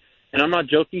the way, and I'm not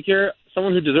joking here,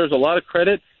 someone who deserves a lot of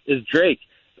credit is Drake.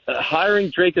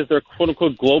 Hiring Drake as their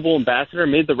quote-unquote global ambassador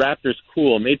made the Raptors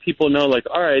cool, made people know,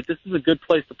 all right, this is a good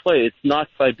place to play. It's not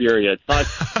Siberia. It's not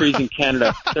freezing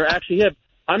Canada. They're actually hip.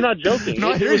 I'm not joking.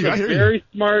 No, it was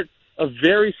a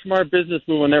very smart business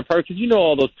move on their part because you know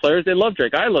all those players. They love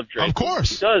Drake. I love Drake. Of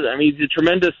course. He does. I mean, he's a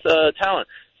tremendous talent.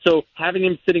 So having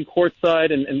him sitting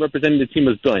courtside and representing the team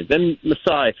was brilliant. Then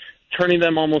Masai, turning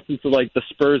them almost into the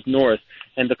Spurs North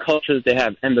and the culture that they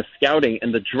have and the scouting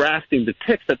and the drafting, the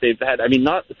picks that they've had. I mean,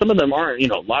 not some of them aren't,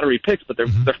 lottery picks, but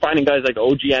they're finding guys like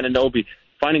OG Anunoby,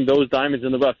 finding those diamonds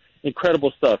in the rough.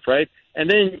 Incredible stuff, right? And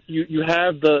then you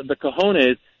have the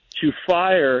cojones to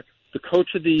fire the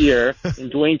coach of the year in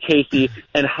Dwayne Casey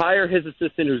and hire his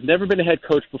assistant who's never been a head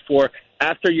coach before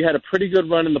after you had a pretty good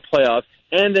run in the playoffs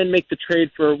and then make the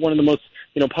trade for one of the most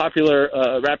popular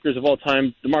Raptors of all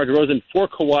time, DeMar DeRozan, for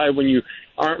Kawhi when you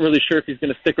aren't really sure if he's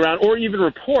going to stick around or even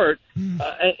report.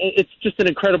 It's just an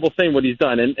incredible thing what he's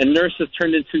done. And Nurse has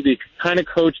turned into the kind of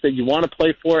coach that you want to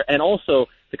play for and also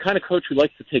the kind of coach who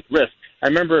likes to take risks. I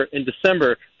remember in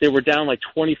December they were down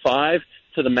 25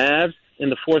 to the Mavs in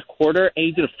the fourth quarter, and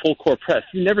he did a full court press.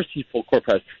 You never see full court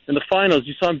press. In the finals,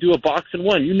 you saw him do a box and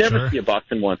one. You never see a box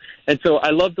and one. And so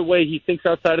I love the way he thinks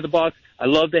outside of the box. I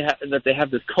love that they have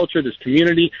this culture, this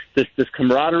community, this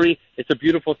camaraderie. It's a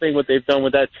beautiful thing what they've done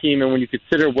with that team. And when you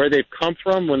consider where they've come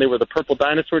from, when they were the Purple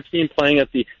Dinosaur team playing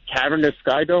at the cavernous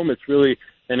Sky Dome, it's really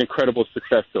an incredible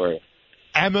success story.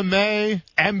 MMA,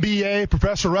 NBA,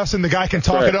 Professor Wrestling, the guy can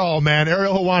talk it all, man.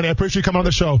 Ariel Helwani, I appreciate you coming on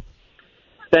the show.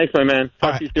 Thanks, my man.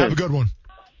 Talk to you soon. Have a good one.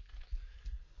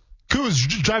 Kuz,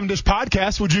 driving this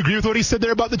podcast, would you agree with what he said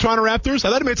there about the Toronto Raptors? I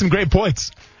thought he made some great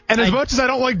points. And as much as I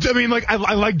don't I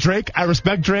like Drake. I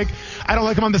respect Drake. I don't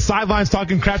like him on the sidelines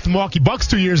talking crap to Milwaukee Bucks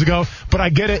 2 years ago, but I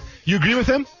get it. You agree with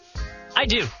him? I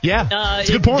do. Yeah, it's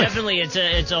a good point. Definitely,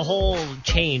 it's a whole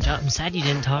change. I'm sad you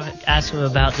didn't ask him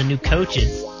about the new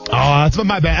coaches. Oh, that's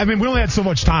my bad. I mean, we only had so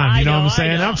much time. You know what I'm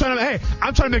saying?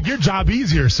 I'm trying to make your job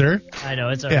easier, sir. I know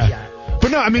it's okay. Yeah.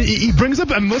 But no, I mean, he brings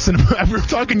up, and listen, we're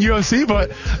talking UFC,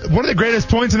 but one of the greatest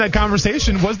points in that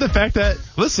conversation was the fact that,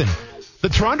 listen, the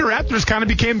Toronto Raptors kind of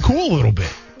became cool a little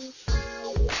bit.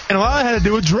 And a lot of it had to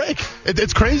do with Drake.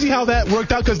 It's crazy how that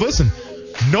worked out because, listen,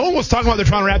 no one was talking about the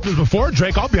Toronto Raptors before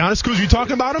Drake. I'll be honest. Were you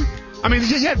talking about him? I mean,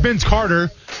 you had Vince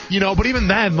Carter, but even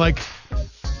then,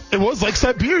 it was like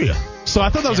Siberia. So I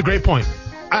thought that was a great point.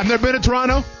 I've never been to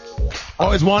Toronto.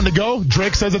 Always wanted to go.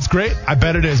 Drake says it's great. I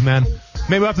bet it is, man.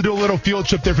 Maybe we'll have to do a little field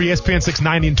trip there for ESPN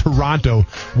 690 in Toronto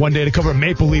one day to cover a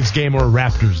Maple Leafs game or a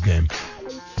Raptors game.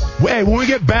 Hey, when we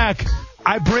get back,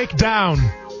 I break down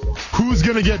who's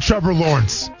going to get Trevor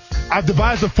Lawrence. I've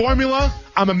devised a formula.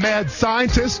 I'm a mad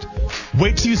scientist.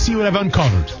 Wait till you see what I've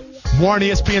uncovered. More on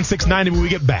ESPN 690 when we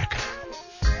get back.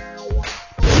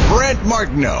 Brent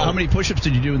Martineau. How many push-ups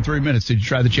did you do in 3 minutes? Did you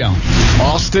try the challenge?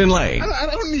 Austin Lane. I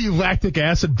don't need lactic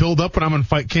acid buildup when I'm in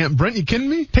fight camp. Brent, you kidding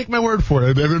me? Take my word for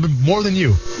it. More than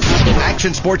you.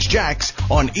 Action Sports Jacks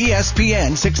on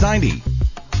ESPN 690.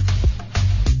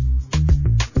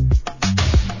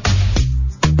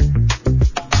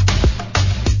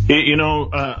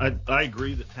 I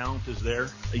agree that talent is there.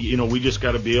 We just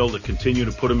got to be able to continue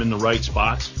to put them in the right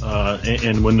spots.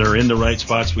 And when they're in the right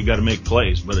spots, we got to make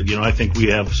plays. But, I think we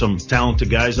have some talented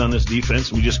guys on this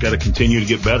defense. We just got to continue to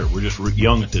get better. We're just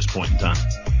young at this point in time.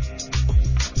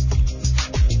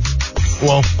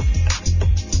 Well,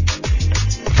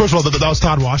 first of all, that was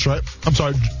Todd Wash, right? I'm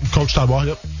sorry, Coach Todd Wash,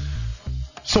 yep.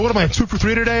 So what am I, 2 for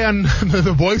 3 today on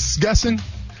the voice guessing?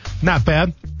 Not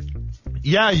bad.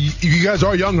 Yeah, you guys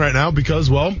are young right now because,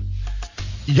 well,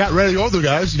 you got rid of the older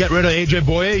guys. You got rid of A.J.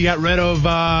 Boye. You got rid of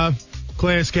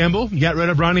Calais Campbell. You got rid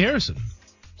of Ronnie Harrison.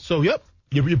 So, yep,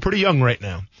 you're pretty young right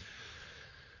now.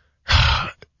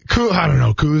 Cool. I don't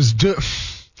know, Kuz.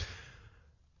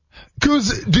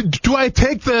 Do I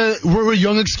take the we're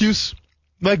young excuse?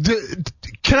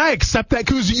 Can I accept that,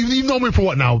 Kuz? You've known me for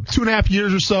what now, 2.5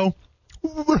 years or so?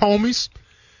 We're homies.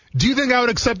 Do you think I would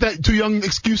accept that too young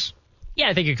excuse? Yeah,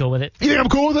 I think you're cool with it. You think I'm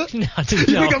cool with it? No, You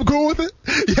think I'm cool with it?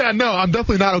 Yeah, no, I'm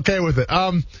definitely not okay with it.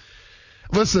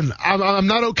 Listen, I'm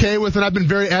not okay with it. I've been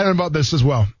very adamant about this as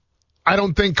well. I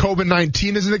don't think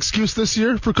COVID-19 is an excuse this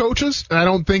year for coaches, and I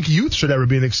don't think youth should ever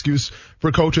be an excuse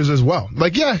for coaches as well.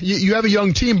 Like, yeah, you have a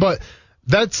young team, but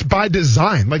that's by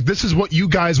design. Like, this is what you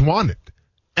guys wanted.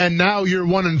 And now you're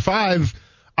 1-5.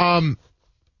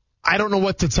 I don't know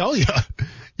what to tell you.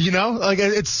 You know, like,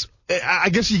 I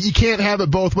guess you can't have it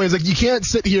both ways. Like, you can't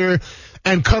sit here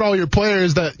and cut all your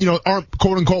players that, you know, aren't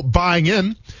quote unquote buying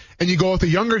in, and you go with a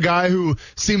younger guy who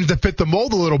seems to fit the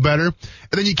mold a little better. And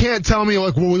then you can't tell me,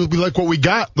 like, well, we like what we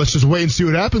got. Let's just wait and see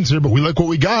what happens here, but we like what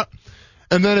we got.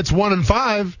 And then it's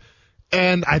 1-5,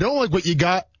 and I don't like what you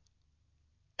got.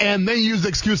 And then use the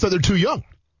excuse that they're too young.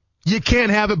 You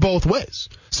can't have it both ways.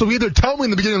 So either tell me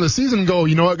in the beginning of the season and go,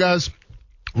 you know what, guys,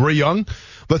 we're young.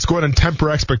 Let's go ahead and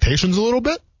temper expectations a little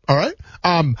bit. All right.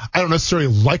 I don't necessarily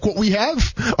like what we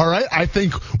have. All right. I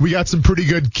think we got some pretty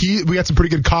good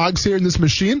cogs here in this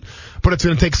machine, but it's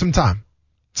going to take some time.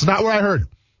 It's not what I heard.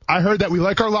 I heard that we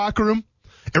like our locker room.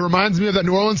 It reminds me of that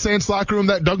New Orleans Saints locker room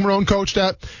that Doug Marrone coached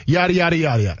at, yada, yada,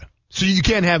 yada, yada. So you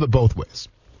can't have it both ways.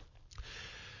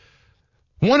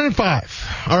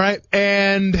 1-5. All right.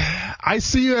 And I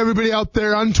see you, everybody out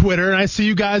there on Twitter, and I see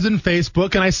you guys in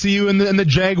Facebook, and I see you in the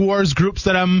Jaguars groups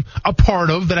that I'm a part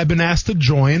of, that I've been asked to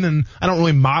join. And I don't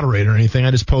really moderate or anything.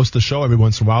 I just post the show every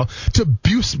once in a while to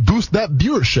boost that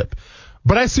viewership.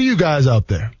 But I see you guys out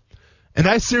there, and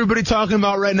I see everybody talking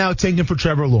about right now tanking for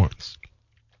Trevor Lawrence.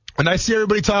 And I see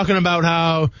everybody talking about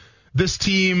how this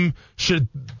team should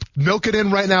milk it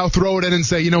in right now, throw it in, and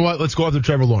say, you know what, let's go after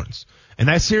Trevor Lawrence. And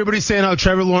I see everybody saying how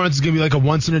Trevor Lawrence is going to be like a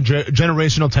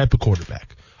once-in-a-generational type of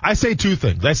quarterback. I say two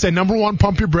things. I say, number one,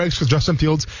 pump your brakes because Justin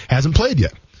Fields hasn't played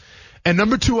yet. And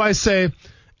number two, I say,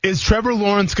 is Trevor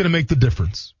Lawrence going to make the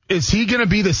difference? Is he going to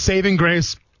be the saving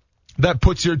grace that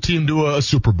puts your team to a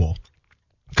Super Bowl?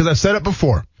 Because I've said it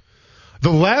before.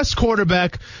 The last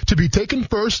quarterback to be taken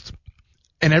first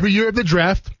in every year of the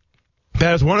draft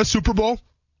that has won a Super Bowl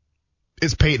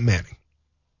is Peyton Manning.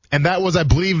 And that was, I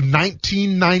believe,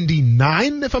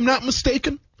 1999, if I'm not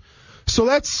mistaken. So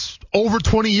that's over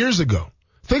 20 years ago.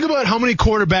 Think about how many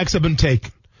quarterbacks have been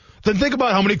taken. Then think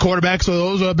about how many quarterbacks are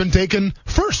those who have been taken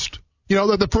first. You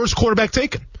know, the first quarterback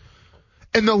taken.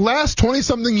 In the last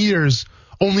 20-something years,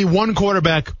 only one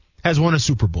quarterback has won a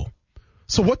Super Bowl.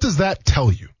 So what does that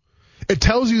tell you? It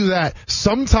tells you that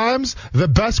sometimes the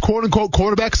best quote-unquote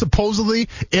quarterback supposedly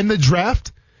in the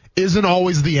draft isn't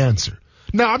always the answer.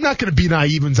 Now, I'm not going to be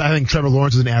naive and say I think Trevor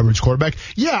Lawrence is an average quarterback.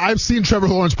 Yeah, I've seen Trevor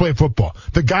Lawrence play football.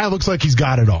 The guy looks like he's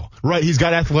got it all, right? He's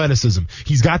got athleticism.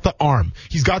 He's got the arm.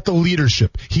 He's got the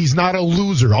leadership. He's not a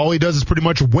loser. All he does is pretty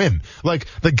much win. Like,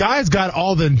 the guy's got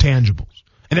all the intangibles.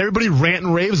 And everybody rant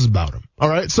and raves about him, all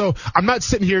right? So I'm not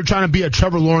sitting here trying to be a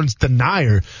Trevor Lawrence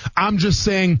denier. I'm just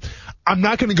saying I'm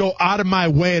not going to go out of my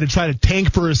way to try to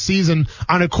tank for a season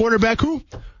on a quarterback who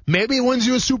maybe wins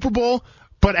you a Super Bowl,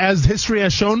 but as history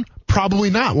has shown, probably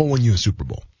not will win you a Super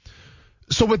Bowl.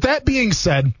 So with that being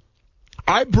said,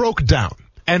 I broke down.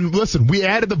 And listen, we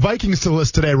added the Vikings to the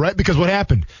list today, right? Because what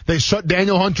happened? They shut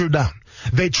Daniel Hunter down.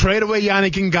 They trade away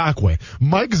Yannick Ngakoue.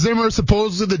 Mike Zimmer,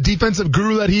 supposedly the defensive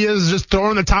guru that he is, just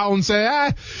throwing the towel and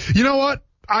say, you know what?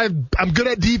 I'm good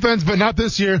at defense, but not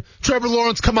this year. Trevor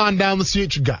Lawrence, come on down. Let's see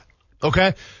what you got.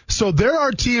 Okay? So there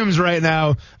are teams right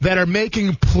now that are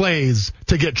making plays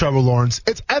to get Trevor Lawrence.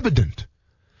 It's evident.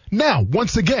 Now,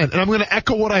 once again, and I'm going to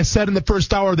echo what I said in the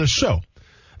first hour of this show,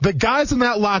 the guys in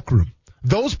that locker room,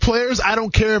 those players, I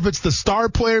don't care if it's the star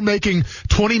player making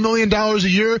 $20 million a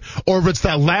year or if it's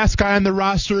that last guy on the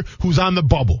roster who's on the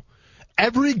bubble.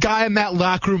 Every guy in that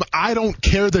locker room, I don't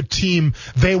care the team,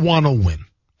 they want to win.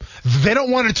 They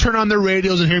don't want to turn on their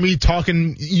radios and hear me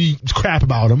talking crap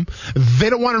about them.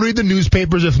 They don't want to read the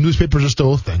newspapers if newspapers are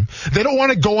still a thing. They don't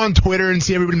want to go on Twitter and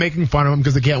see everybody making fun of them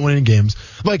because they can't win any games.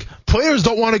 Like, players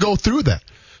don't want to go through that.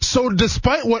 So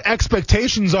despite what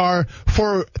expectations are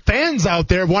for fans out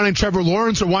there wanting Trevor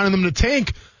Lawrence or wanting them to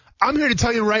tank, I'm here to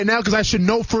tell you right now, because I should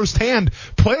know firsthand,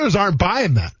 players aren't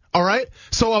buying that. All right?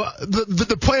 So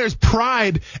the players'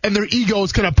 pride and their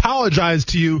egos can apologize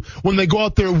to you when they go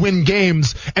out there and win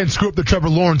games and screw up the Trevor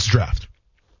Lawrence draft.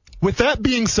 With that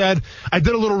being said, I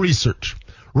did a little research,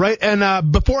 right?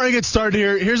 And before I get started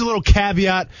here, here's a little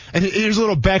caveat and here's a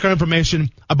little background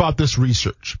information about this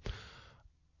research.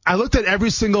 I looked at every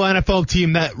single NFL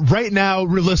team that right now,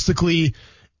 realistically,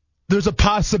 there's a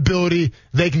possibility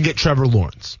they can get Trevor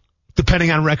Lawrence, depending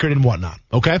on record and whatnot,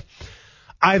 okay?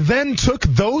 I then took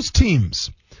those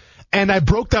teams and I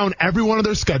broke down every one of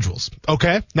their schedules,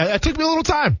 okay? Now, that took me a little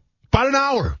time, about an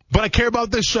hour, but I care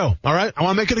about this show, all right? I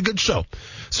want to make it a good show.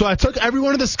 So I took every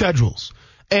one of the schedules,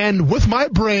 and with my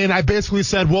brain, I basically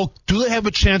said, well, do they have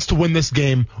a chance to win this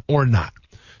game or not?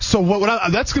 So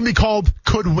that's going to be called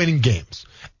could-win games.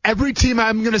 Every team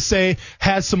I'm going to say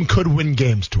has some could-win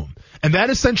games to them. And that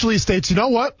essentially states, you know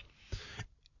what?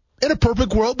 In a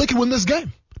perfect world, they can win this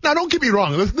game. Now, don't get me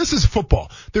wrong. This is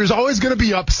football. There's always going to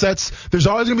be upsets. There's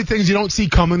always going to be things you don't see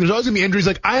coming. There's always going to be injuries.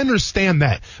 Like, I understand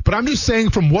that. But I'm just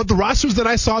saying from what the rosters that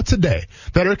I saw today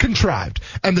that are contrived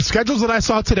and the schedules that I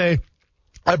saw today,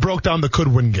 I broke down the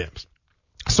could-win games.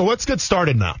 So let's get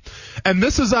started now. And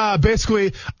this is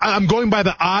basically, I'm going by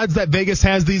the odds that Vegas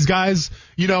has these guys,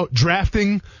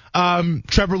 drafting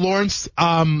Trevor Lawrence.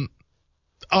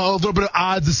 A little bit of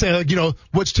odds to say,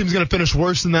 which team's going to finish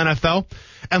worse in the NFL.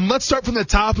 And let's start from the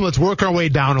top and let's work our way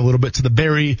down a little bit to the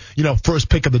very, first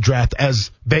pick of the draft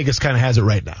as Vegas kind of has it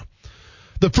right now.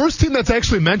 The first team that's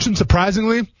actually mentioned,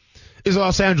 surprisingly, is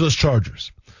Los Angeles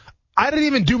Chargers. I didn't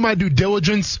even do my due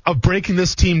diligence of breaking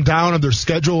this team down of their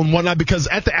schedule and whatnot because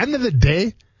at the end of the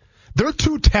day, they're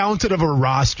too talented of a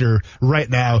roster right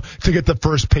now to get the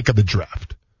first pick of the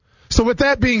draft. So with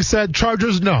that being said,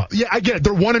 Chargers, no. Yeah, I get it.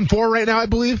 They're 1-4 right now, I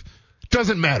believe.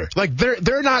 Doesn't matter. Like,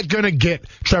 they're not going to get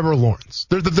Trevor Lawrence.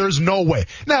 There's no way.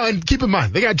 Now, and keep in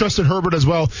mind, they got Justin Herbert as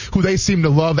well, who they seem to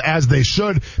love as they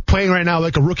should, playing right now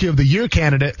like a Rookie of the Year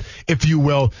candidate, if you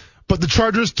will. But the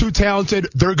Chargers, too talented.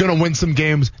 They're going to win some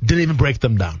games. Didn't even break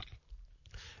them down.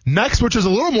 Next, which is a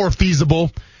little more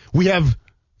feasible, we have,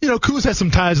 Kuz has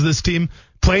some ties to this team.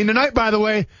 Playing tonight, by the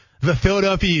way, the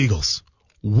Philadelphia Eagles.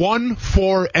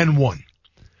 1-4-1.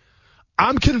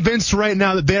 I'm convinced right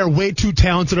now that they are way too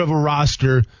talented of a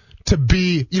roster to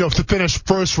be, to finish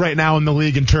first right now in the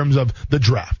league in terms of the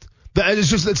draft.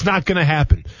 It's not going to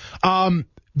happen.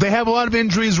 They have a lot of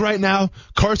injuries right now.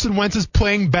 Carson Wentz is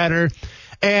playing better.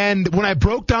 And when I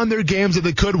broke down their games that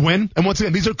they could win, and once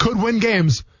again, these are could-win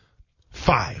games,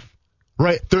 5.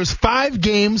 Right? There's 5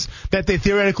 games that they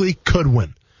theoretically could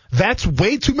win. That's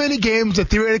way too many games that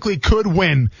theoretically could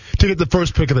win to get the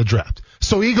first pick of the draft.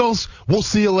 So Eagles, we'll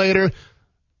see you later.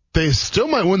 They still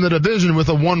might win the division with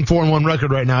a 1-4-1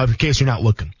 record right now, in case you're not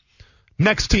looking.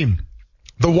 Next team,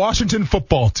 the Washington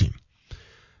football team.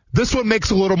 This one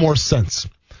makes a little more sense.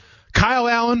 Kyle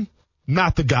Allen,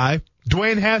 not the guy.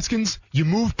 Dwayne Haskins, you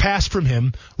move past from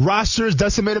him. Roster is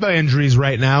decimated by injuries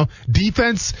right now.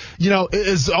 Defense,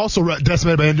 is also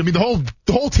decimated by injuries. I mean,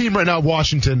 the whole team right now,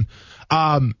 Washington,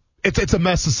 it's a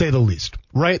mess to say the least,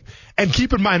 right? And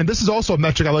keep in mind, and this is also a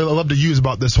metric I love to use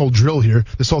about this whole drill here,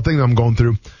 this whole thing that I'm going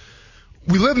through.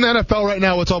 We live in the NFL right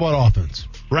now, it's all about offense,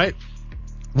 right?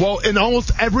 Well, in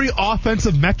almost every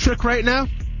offensive metric right now,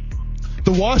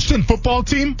 the Washington football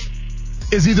team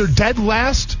is either dead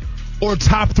last or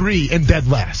top 3 and dead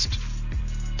last.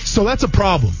 So that's a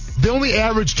problem. They only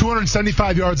average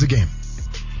 275 yards a game.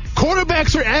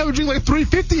 Quarterbacks are averaging like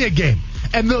 350 a game.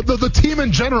 And the team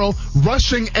in general,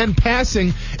 rushing and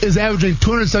passing, is averaging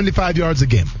 275 yards a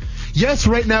game. Yes,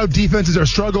 right now defenses are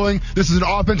struggling. This is an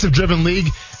offensive-driven league,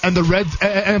 and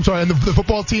the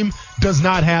football team does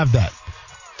not have that.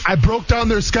 I broke down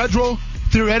their schedule.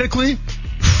 Theoretically,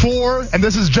 4, and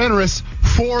this is generous,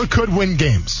 4 could win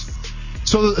games.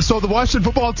 So the Washington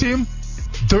football team,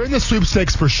 they're in the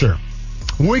sweepstakes for sure.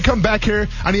 When we come back here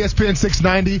on ESPN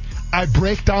 690, I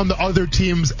break down the other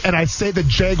teams, and I say the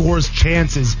Jaguars'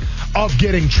 chances of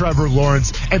getting Trevor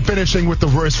Lawrence and finishing with the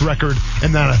worst record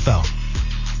in the NFL.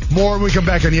 More when we come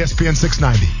back on ESPN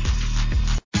 690.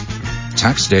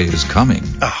 Tax day is coming.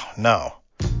 Oh, no.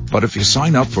 But if you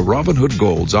sign up for Robinhood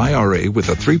Gold's IRA with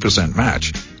a 3%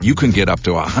 match, you can get up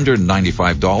to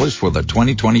 $195 for the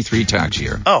 2023 tax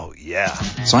year. Oh, yeah.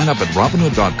 Sign up at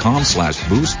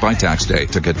Robinhood.com/boost by tax day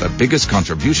to get the biggest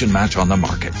contribution match on the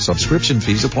market. Subscription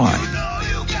fees apply.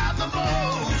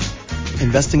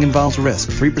 Investing involves risk.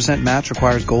 3% match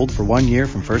requires gold for 1 year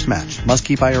from first match. Must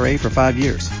keep IRA for 5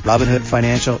 years. Robinhood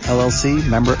Financial, LLC,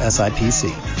 member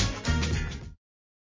SIPC.